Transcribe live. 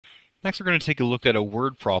Next, we're going to take a look at a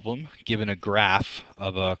word problem given a graph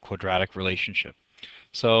of a quadratic relationship.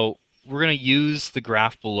 So we're going to use the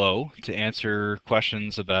graph below to answer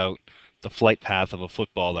questions about the flight path of a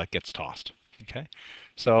football that gets tossed. Okay,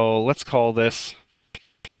 so let's call this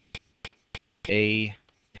A,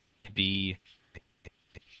 B,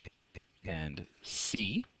 and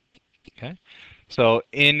C. Okay, so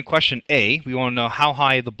in question A, we want to know how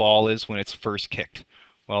high the ball is when it's first kicked.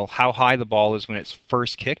 Well, how high the ball is when it's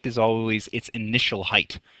first kicked is always its initial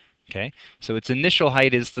height. Okay, so its initial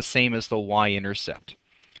height is the same as the y-intercept.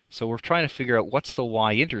 So we're trying to figure out what's the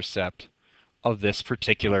y-intercept of this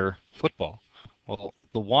particular football. Well,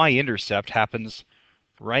 the y-intercept happens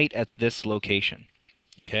right at this location.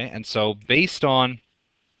 Okay, and so based on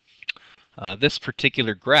this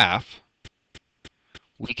particular graph,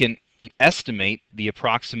 we can estimate the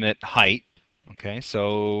approximate height. Okay,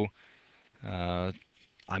 so I'm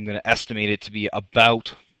going to estimate it to be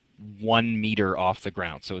about 1 meter off the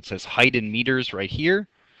ground. So it says height in meters right here.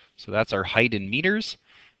 So that's our height in meters.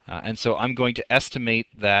 And so I'm going to estimate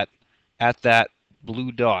that at that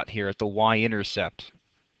blue dot here at the y-intercept,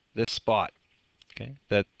 this spot, okay,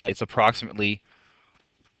 that it's approximately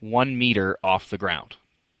 1 meter off the ground.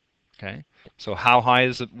 Okay, so how high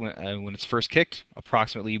is it when it's first kicked?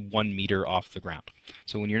 Approximately 1 meter off the ground.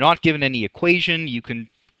 So when you're not given any equation, you can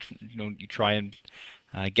you try and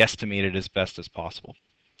guesstimate it as best as possible.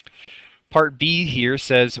 Part B here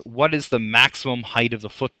says, what is the maximum height of the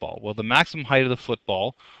football? Well, the maximum height of the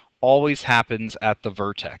football always happens at the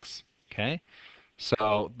vertex. Okay,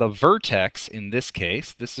 so the vertex in this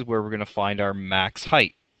case, this is where we're going to find our max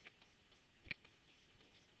height.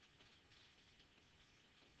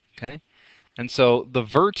 Okay, and so the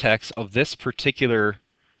vertex of this particular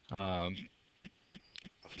um,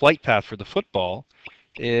 flight path for the football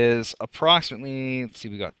is approximately, let's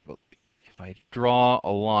see, if I draw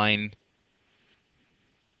a line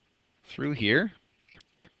through here,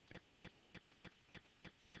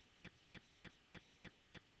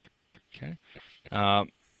 okay, um,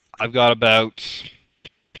 I've got about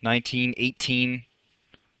 19, 18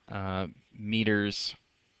 meters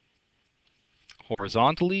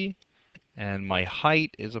horizontally, and my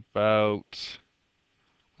height is about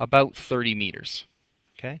 30 meters.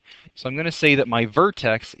 Okay, so I'm going to say that my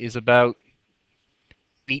vertex is about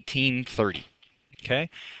 1830. Okay,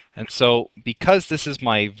 and so because this is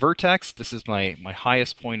my vertex, this is my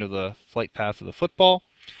highest point of the flight path of the football,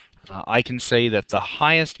 I can say that the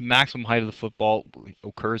highest maximum height of the football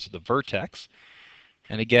occurs at the vertex.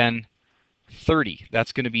 And again, 30,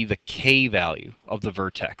 that's going to be the K value of the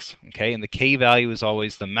vertex. Okay, and the K value is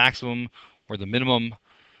always the maximum or the minimum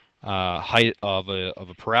height of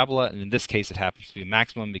a parabola, and in this case it happens to be a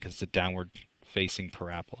maximum because it's a downward facing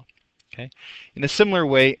parabola. Okay, in a similar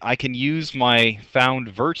way, I can use my found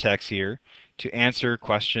vertex here to answer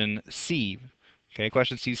question C. Okay,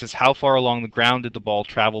 question C says, how far along the ground did the ball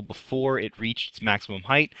travel before it reached its maximum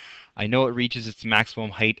height? I know it reaches its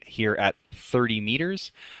maximum height here at 30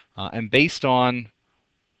 meters, and based on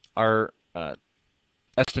our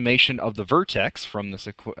estimation of the vertex from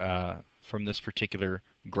this particular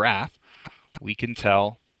graph, we can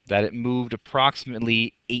tell that it moved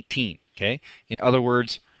approximately 18. Okay, in other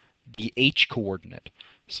words, the h coordinate.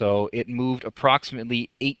 So it moved approximately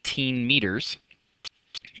 18 meters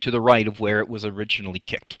to the right of where it was originally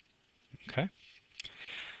kicked. Okay.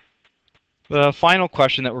 The final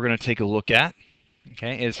question that we're going to take a look at,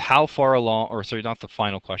 okay, is how far along, or sorry, not the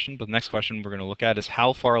final question, but the next question we're going to look at is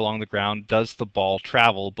how far along the ground does the ball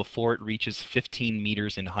travel before it reaches 15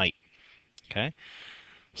 meters in height? Okay.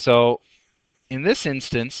 So in this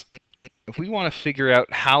instance, if we want to figure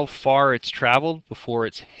out how far it's traveled before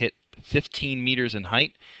it's hit 15 meters in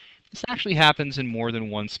height, this actually happens in more than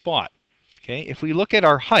one spot. Okay, if we look at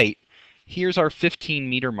our height, here's our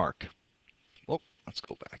 15-meter mark. Well, let's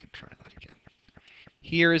go back and try that again.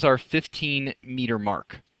 Here is our 15-meter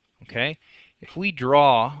mark. Okay, if we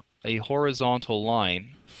draw a horizontal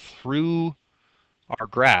line through our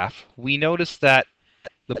graph, we notice that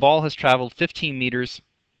the ball has traveled 15 meters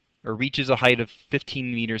or reaches a height of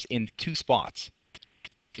 15 meters in two spots.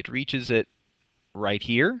 It reaches it right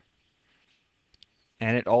here,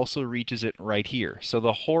 and it also reaches it right here. So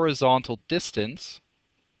the horizontal distance,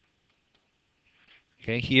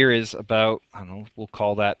 okay, here is about, I don't know, we'll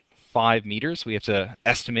call that 5 meters. We have to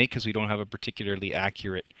estimate because we don't have a particularly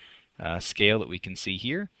accurate scale that we can see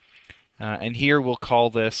here. And here we'll call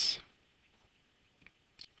this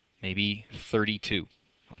maybe 32.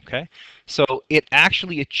 Okay, so it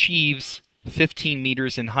actually achieves 15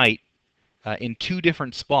 meters in height in two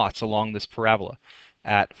different spots along this parabola,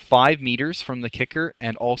 at 5 meters from the kicker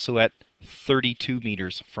and also at 32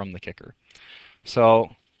 meters from the kicker. So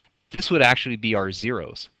this would actually be our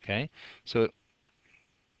zeros, okay? So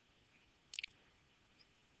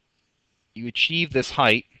you achieve this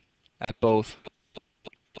height at both,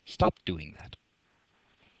 stop doing that,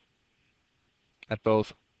 at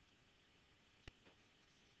both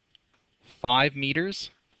 5 meters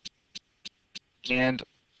and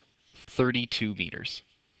 32 meters,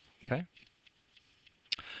 okay?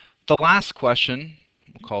 The last question,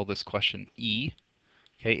 we'll call this question E,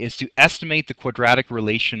 okay, is to estimate the quadratic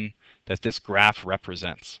relation that this graph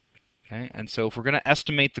represents. Okay, and so if we're going to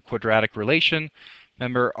estimate the quadratic relation,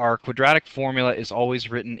 remember our quadratic formula is always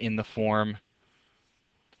written in the form,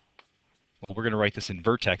 well, we're going to write this in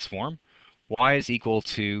vertex form. Y is equal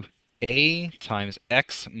to a times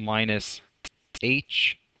x minus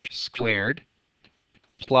h squared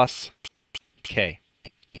plus k.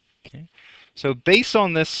 Okay. So based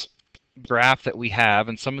on this graph that we have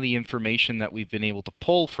and some of the information that we've been able to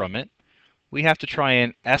pull from it, we have to try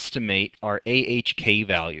and estimate our AHK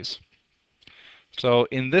values. So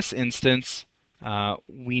in this instance,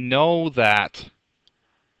 we know that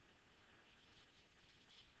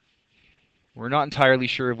we're not entirely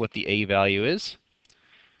sure of what the A value is.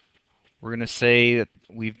 We're going to say that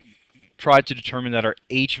we've tried to determine that our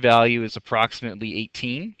H value is approximately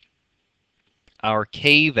 18. Our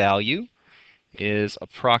K value is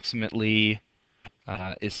approximately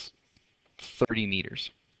is 30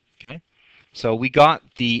 meters. Okay, so we got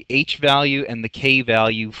the H value and the K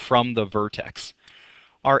value from the vertex.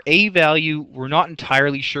 Our A value, we're not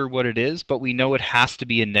entirely sure what it is, but we know it has to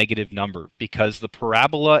be a negative number because the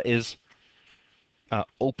parabola is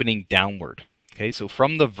opening downward. Okay, so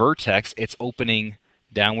from the vertex, it's opening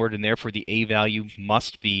downward, and therefore the A value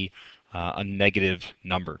must be a negative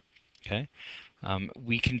number. Okay,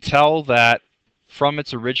 we can tell that from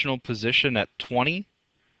its original position at 20,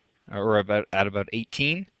 or at about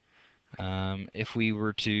 18, if we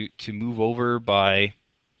were to move over by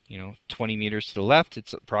 20 meters to the left,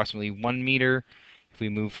 it's approximately 1 meter. If we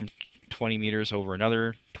move from 20 meters over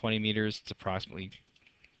another 20 meters, it's approximately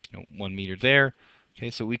 1 meter there. Okay,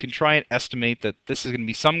 so we can try and estimate that this is going to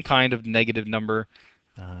be some kind of negative number.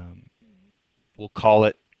 We'll call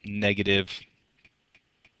it negative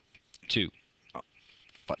 2. Oh,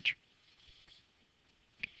 fudge.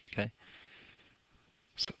 Okay.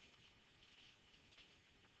 So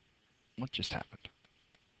what just happened?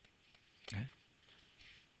 Okay.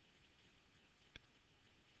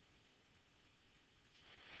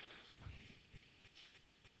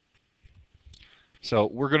 So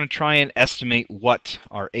we're going to try and estimate what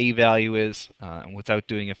our A value is, and without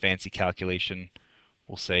doing a fancy calculation,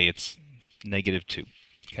 we'll say it's negative 2.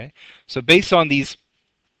 Okay. So based on these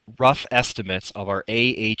rough estimates of our A,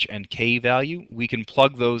 H, and K value, we can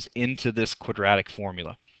plug those into this quadratic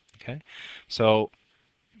formula. Okay. So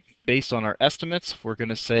based on our estimates, we're going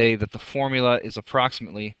to say that the formula is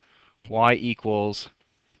approximately y equals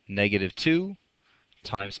negative 2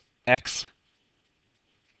 times x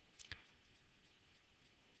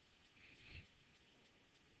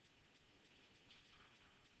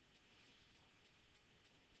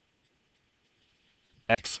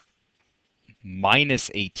x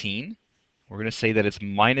minus 18. We're going to say that it's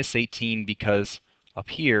minus 18 because up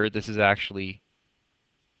here, this is actually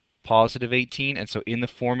positive 18, and so in the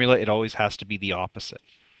formula, it always has to be the opposite.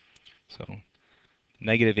 So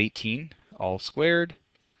negative 18 all squared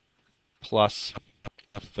plus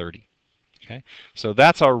 30. Okay, so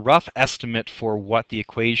that's our rough estimate for what the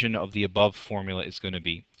equation of the above formula is going to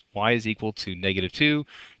be. Y is equal to negative 2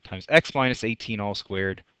 times x minus 18 all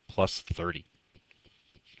squared plus 30.